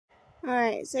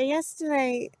Alright, so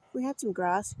yesterday we had some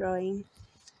grass growing.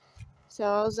 So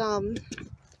I was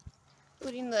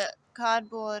putting the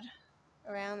cardboard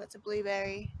around. That's a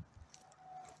blueberry,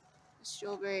 the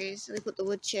strawberries, and we put the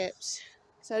wood chips.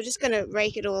 So I'm just gonna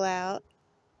rake it all out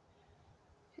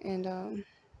and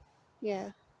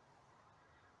yeah.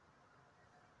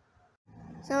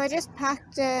 So I just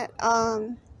packed it.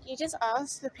 You just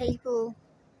ask the people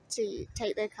to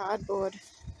take their cardboard,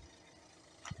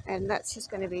 and that's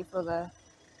just gonna be for the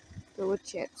wood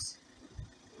chips.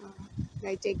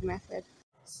 No dig method.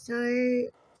 So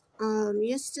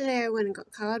yesterday I went and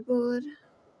got cardboard,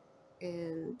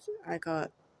 and I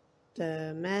got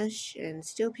the mesh and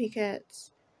steel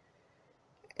pickets,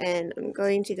 and I'm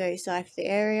going to go cipher the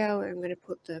area where I'm going to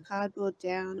put the cardboard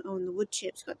down. Oh, and the wood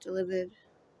chips got delivered,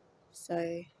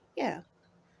 so yeah.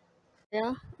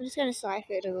 I'm just going to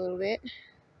cipher it a little bit,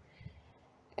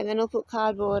 and then I'll put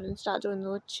cardboard and start doing the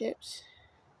wood chips.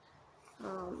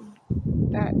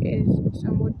 That is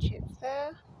some wood chips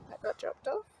there that got dropped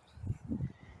off.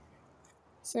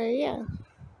 So yeah.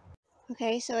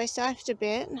 Okay, so I ciphered a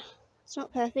bit. It's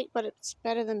not perfect, but it's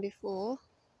better than before.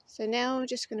 So now I'm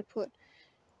just going to put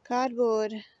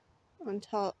cardboard on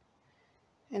top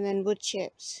and then wood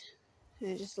chips,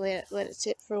 and just let it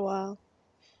sit for a while,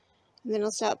 and then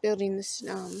I'll start building this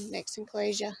next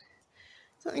enclosure,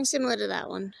 something similar to that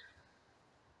one.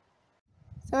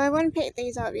 So I went and picked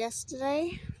these up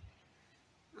yesterday.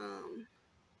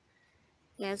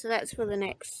 Yeah, so that's for the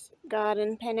next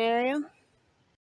garden pen area.